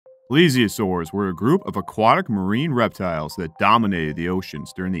Plesiosaurs were a group of aquatic marine reptiles that dominated the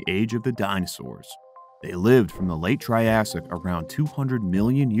oceans during the age of the dinosaurs. They lived from the Late Triassic around 200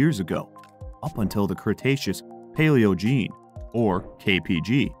 million years ago, up until the Cretaceous Paleogene, or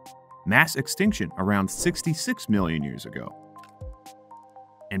KPG, mass extinction around 66 million years ago,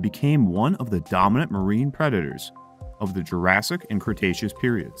 and became one of the dominant marine predators of the Jurassic and Cretaceous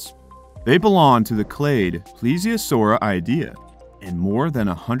periods. They belong to the clade Plesiosauridae, and more than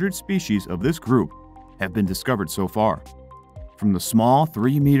 100 species of this group have been discovered so far, from the small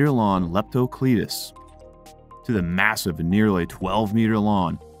 3-meter-long Leptocletus to the massive nearly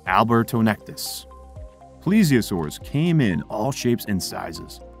 12-meter-long Albertonectus. Plesiosaurs came in all shapes and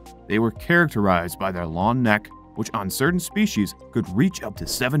sizes. They were characterized by their long neck, which on certain species could reach up to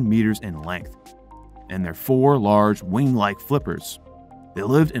 7 meters in length, and their 4 large wing-like flippers. They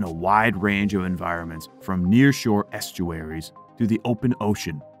lived in a wide range of environments, from nearshore estuaries to the open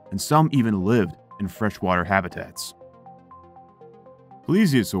ocean, and some even lived in freshwater habitats.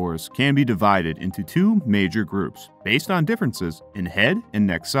 Plesiosaurs can be divided into 2 major groups based on differences in head and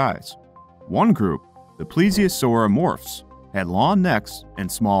neck size. One group, the Plesiosauromorphs, had long necks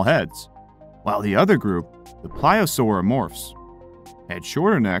and small heads, while the other group, the Plesiosauromorphs, had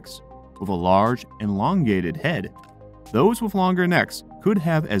shorter necks with a large, elongated head. Those with longer necks could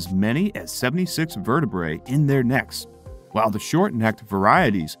have as many as 76 vertebrae in their necks, while the short-necked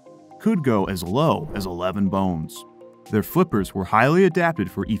varieties could go as low as 11 bones. Their flippers were highly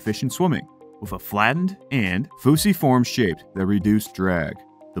adapted for efficient swimming, with a flattened and fusiform shape that reduced drag.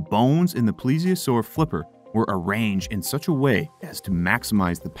 The bones in the plesiosaur flipper were arranged in such a way as to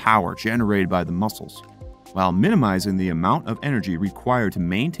maximize the power generated by the muscles, while minimizing the amount of energy required to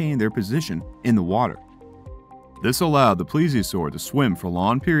maintain their position in the water. This allowed the plesiosaur to swim for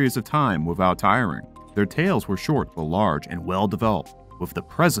long periods of time without tiring. Their tails were short but large and well developed, with the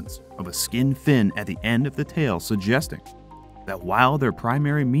presence of a skin fin at the end of the tail suggesting that while their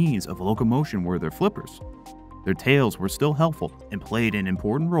primary means of locomotion were their flippers, their tails were still helpful and played an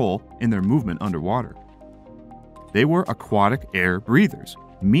important role in their movement underwater. They were aquatic air breathers,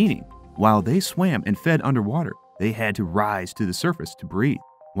 meaning while they swam and fed underwater, they had to rise to the surface to breathe.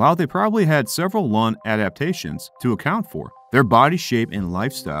 While they probably had several lung adaptations to account for their body shape and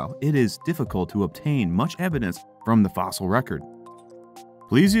lifestyle, it is difficult to obtain much evidence from the fossil record.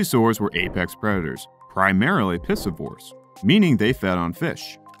 Plesiosaurs were apex predators, primarily piscivores, meaning they fed on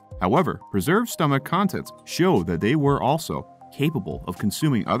fish. However, preserved stomach contents show that they were also capable of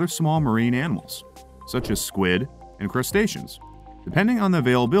consuming other small marine animals, such as squid and crustaceans, depending on the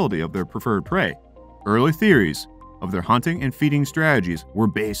availability of their preferred prey. Early theories of their hunting and feeding strategies were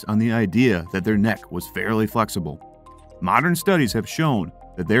based on the idea that their neck was fairly flexible. Modern studies have shown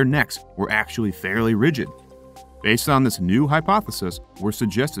that their necks were actually fairly rigid. Based on this new hypothesis, were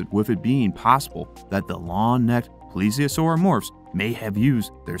suggested with it being possible that the long-necked plesiosauromorphs may have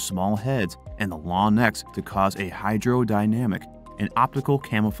used their small heads and the long necks to cause a hydrodynamic and optical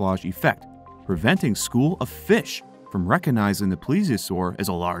camouflage effect, preventing schools of fish from recognizing the plesiosaur as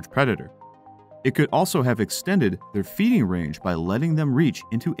a large predator. It could also have extended their feeding range by letting them reach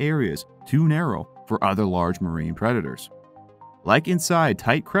into areas too narrow for other large marine predators, like inside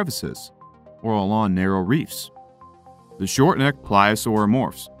tight crevices or along narrow reefs. The short-necked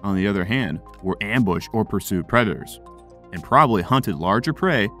Plesiosauromorphs, on the other hand, were ambush or pursuit predators, and probably hunted larger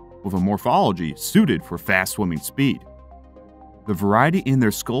prey with a morphology suited for fast-swimming speed. The variety in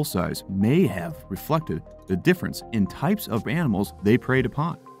their skull size may have reflected the difference in types of animals they preyed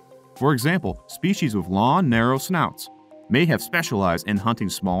upon. For example, species with long, narrow snouts may have specialized in hunting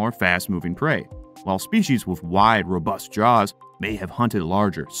smaller, fast-moving prey, while species with wide, robust jaws may have hunted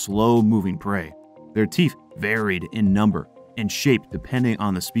larger, slow-moving prey. Their teeth varied in number and shape depending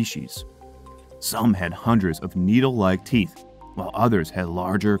on the species. Some had hundreds of needle-like teeth, while others had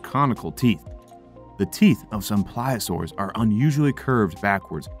larger, conical teeth. The teeth of some pliosaurs are unusually curved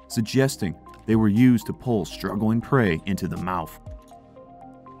backwards, suggesting they were used to pull struggling prey into the mouth.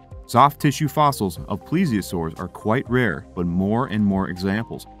 Soft tissue fossils of plesiosaurs are quite rare, but more and more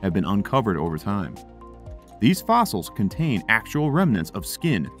examples have been uncovered over time. These fossils contain actual remnants of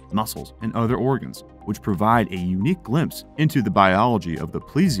skin, muscles, and other organs, which provide a unique glimpse into the biology of the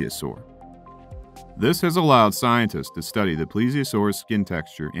plesiosaur. This has allowed scientists to study the plesiosaur's skin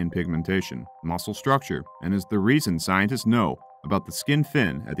texture and pigmentation, muscle structure, and is the reason scientists know about the skin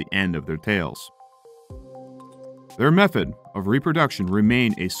fin at the end of their tails. Their method of reproduction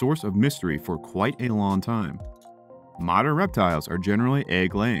remained a source of mystery for quite a long time. Modern reptiles are generally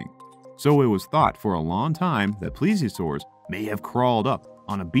egg-laying, so it was thought for a long time that plesiosaurs may have crawled up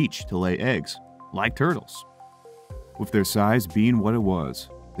on a beach to lay eggs, like turtles. With their size being what it was,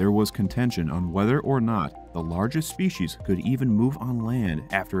 there was contention on whether or not the largest species could even move on land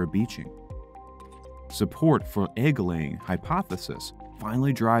after a beaching. Support for egg-laying hypothesis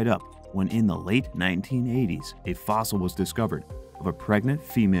finally dried up when in the late 1980s a fossil was discovered of a pregnant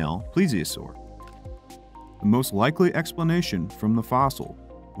female plesiosaur. The most likely explanation from the fossil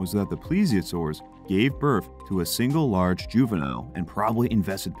was that the plesiosaurs gave birth to a single large juvenile and probably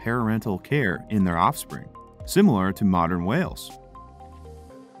invested parental care in their offspring, similar to modern whales.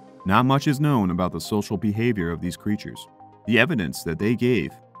 Not much is known about the social behavior of these creatures. The evidence that they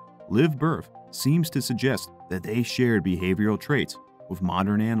gave live birth seems to suggest that they shared behavioral traits with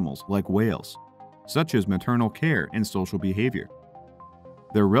modern animals like whales, such as maternal care and social behavior.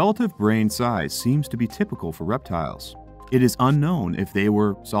 Their relative brain size seems to be typical for reptiles. It is unknown if they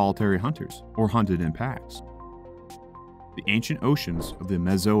were solitary hunters or hunted in packs. The ancient oceans of the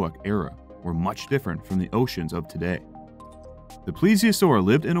Mesozoic era were much different from the oceans of today. The plesiosaur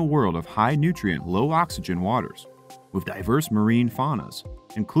lived in a world of high-nutrient, low-oxygen waters, with diverse marine faunas,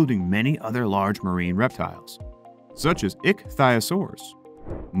 including many other large marine reptiles, such as ichthyosaurs,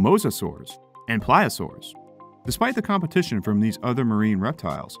 mosasaurs, and pliosaurs. Despite the competition from these other marine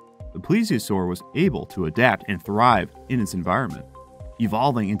reptiles, the plesiosaur was able to adapt and thrive in its environment,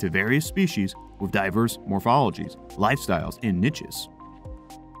 evolving into various species with diverse morphologies, lifestyles, and niches.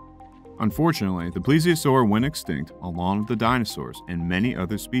 Unfortunately, the plesiosaur went extinct along with the dinosaurs and many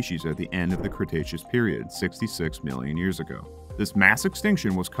other species at the end of the Cretaceous period 66 million years ago. This mass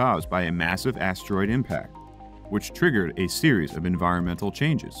extinction was caused by a massive asteroid impact, which triggered a series of environmental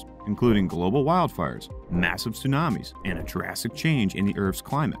changes, including global wildfires, massive tsunamis, and a drastic change in the Earth's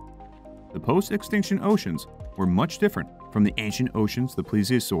climate. The post-extinction oceans were much different from the ancient oceans the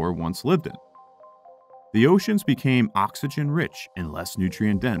plesiosaur once lived in. The oceans became oxygen-rich and less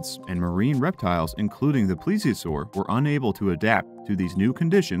nutrient-dense, and marine reptiles, including the plesiosaur, were unable to adapt to these new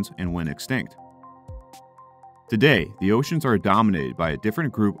conditions and went extinct. Today, the oceans are dominated by a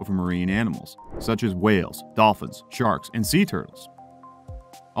different group of marine animals, such as whales, dolphins, sharks, and sea turtles.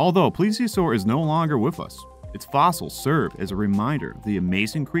 Although plesiosaur is no longer with us, its fossils serve as a reminder of the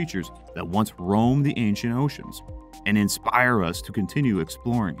amazing creatures that once roamed the ancient oceans, and inspire us to continue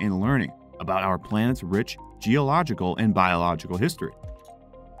exploring and learning about our planet's rich geological and biological history.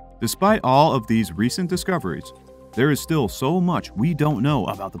 Despite all of these recent discoveries, there is still so much we don't know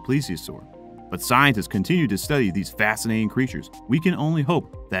about the plesiosaur. But scientists continue to study these fascinating creatures. We can only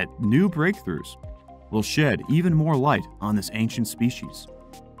hope that new breakthroughs will shed even more light on this ancient species.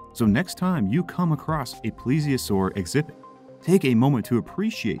 So next time you come across a plesiosaur exhibit, take a moment to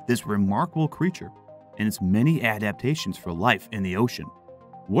appreciate this remarkable creature and its many adaptations for life in the ocean.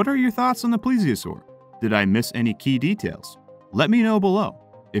 What are your thoughts on the plesiosaur? Did I miss any key details? Let me know below.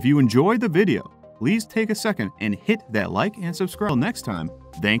 If you enjoyed the video, please take a second and hit that like and subscribe. Until next time,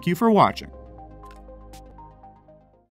 thank you for watching.